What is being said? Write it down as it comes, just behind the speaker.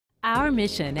Our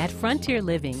mission at Frontier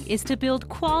Living is to build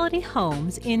quality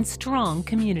homes in strong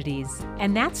communities.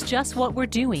 And that's just what we're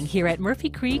doing here at Murphy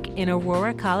Creek in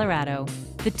Aurora, Colorado.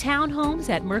 The townhomes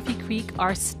at Murphy Creek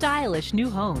are stylish new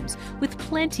homes with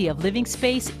plenty of living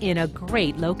space in a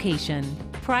great location.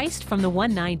 Priced from the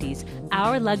 190s,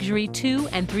 our luxury 2-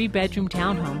 and 3-bedroom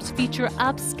townhomes feature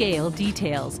upscale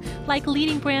details like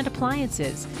leading brand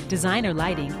appliances, designer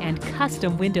lighting, and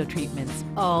custom window treatments,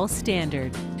 all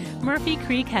standard. Murphy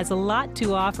Creek has a lot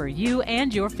to offer you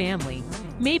and your family,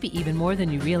 maybe even more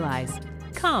than you realize.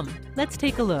 Come, let's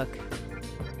take a look.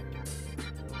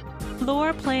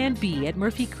 Floor Plan B at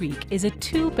Murphy Creek is a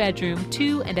 2-bedroom,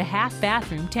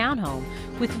 2.5-bathroom townhome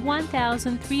with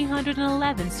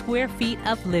 1,311 square feet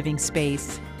of living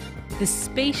space. The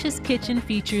spacious kitchen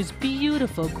features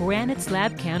beautiful granite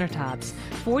slab countertops,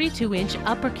 42-inch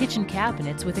upper kitchen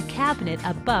cabinets with a cabinet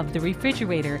above the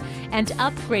refrigerator, and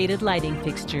upgraded lighting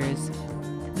fixtures.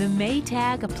 The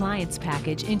Maytag appliance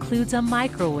package includes a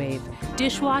microwave,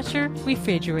 dishwasher,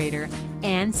 refrigerator,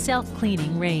 and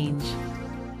self-cleaning range.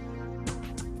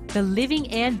 The living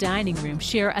and dining room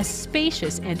share a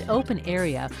spacious and open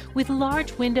area with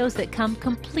large windows that come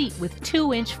complete with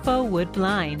 2-inch faux wood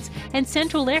blinds and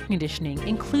central air conditioning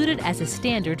included as a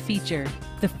standard feature.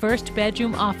 The first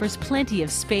bedroom offers plenty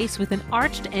of space with an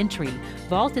arched entry,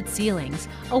 vaulted ceilings,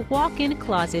 a walk-in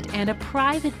closet, and a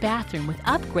private bathroom with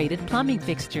upgraded plumbing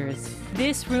fixtures.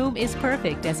 This room is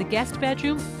perfect as a guest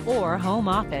bedroom or home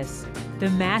office. The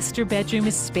master bedroom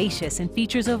is spacious and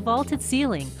features a vaulted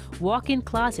ceiling, walk-in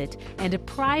closet, and a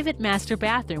private master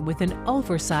bathroom with an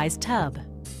oversized tub.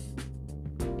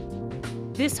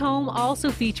 This home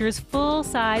also features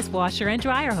full-size washer and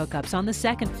dryer hookups on the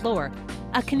second floor.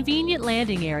 A convenient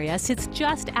landing area sits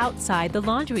just outside the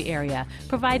laundry area,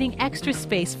 providing extra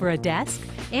space for a desk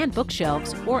and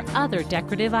bookshelves or other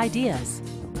decorative ideas.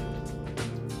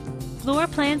 Floor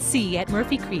Plan C at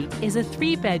Murphy Creek is a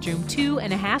 3-bedroom,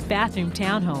 2.5-bathroom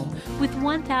townhome with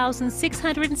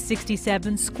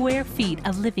 1,667 square feet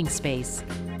of living space.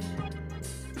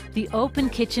 The open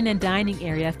kitchen and dining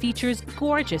area features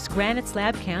gorgeous granite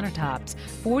slab countertops,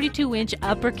 42-inch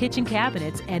upper kitchen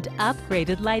cabinets, and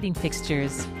upgraded lighting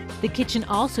fixtures. The kitchen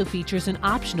also features an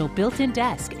optional built-in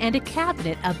desk and a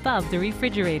cabinet above the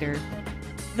refrigerator.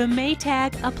 The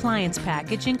Maytag appliance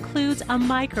package includes a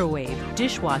microwave,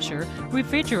 dishwasher,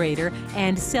 refrigerator,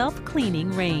 and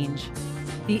self-cleaning range.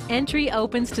 The entry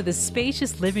opens to the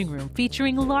spacious living room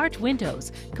featuring large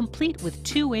windows, complete with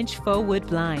 2-inch faux wood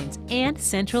blinds and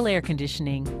central air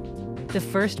conditioning. The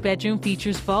first bedroom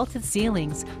features vaulted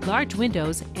ceilings, large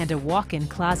windows, and a walk-in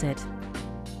closet.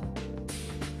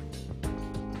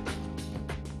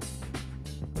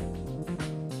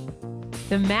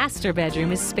 The master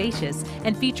bedroom is spacious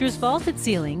and features vaulted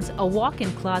ceilings, a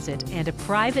walk-in closet, and a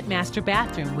private master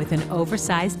bathroom with an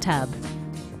oversized tub.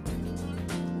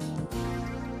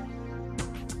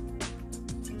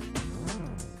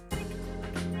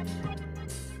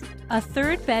 A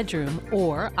third bedroom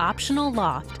or optional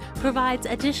loft provides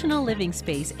additional living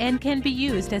space and can be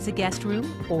used as a guest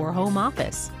room or home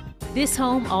office. This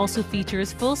home also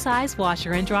features full-size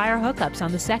washer and dryer hookups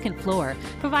on the second floor,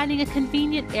 providing a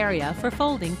convenient area for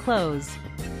folding clothes.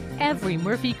 Every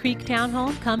Murphy Creek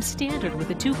townhome comes standard with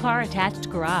a 2-car attached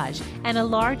garage and a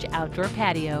large outdoor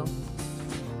patio.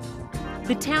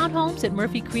 The townhomes at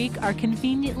Murphy Creek are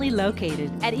conveniently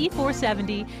located at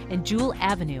E470 and Jewell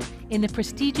Avenue in the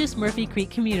prestigious Murphy Creek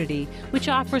community, which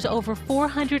offers over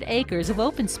 400 acres of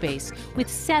open space with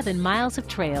 7 miles of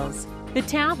trails. The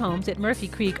townhomes at Murphy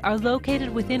Creek are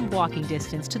located within walking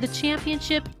distance to the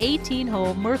championship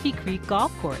 18-hole Murphy Creek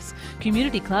Golf Course,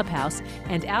 community clubhouse,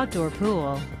 and outdoor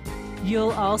pool.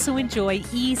 You'll also enjoy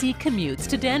easy commutes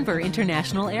to Denver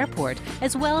International Airport,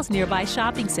 as well as nearby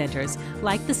shopping centers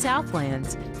like the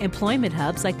Southlands, employment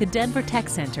hubs like the Denver Tech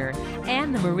Center,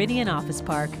 and the Meridian Office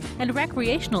Park, and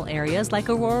recreational areas like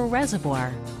Aurora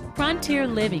Reservoir. Frontier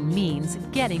Living means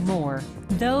getting more.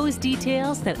 Those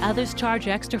details that others charge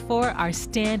extra for are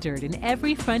standard in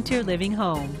every Frontier Living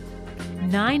home.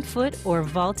 9-foot or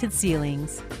vaulted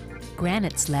ceilings,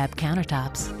 granite slab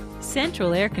countertops,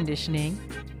 central air conditioning,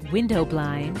 window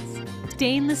blinds,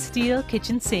 stainless steel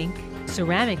kitchen sink,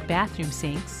 ceramic bathroom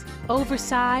sinks,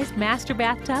 oversized master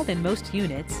bathtub in most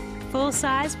units,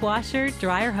 full-size washer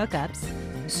dryer hookups,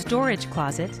 storage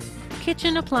closet,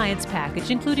 kitchen appliance package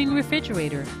including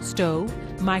refrigerator, stove,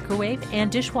 microwave,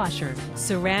 and dishwasher,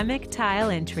 ceramic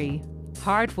tile entry,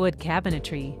 hardwood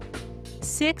cabinetry,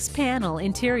 6-panel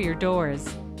interior doors,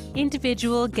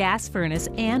 individual gas furnace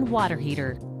and water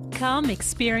heater. Come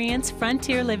experience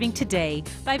Frontier Living today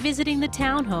by visiting the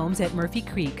townhomes at Murphy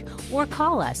Creek or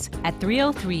call us at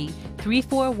 303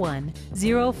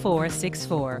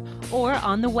 341-0464 or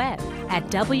on the web at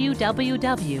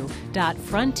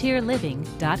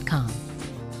www.frontierliving.com.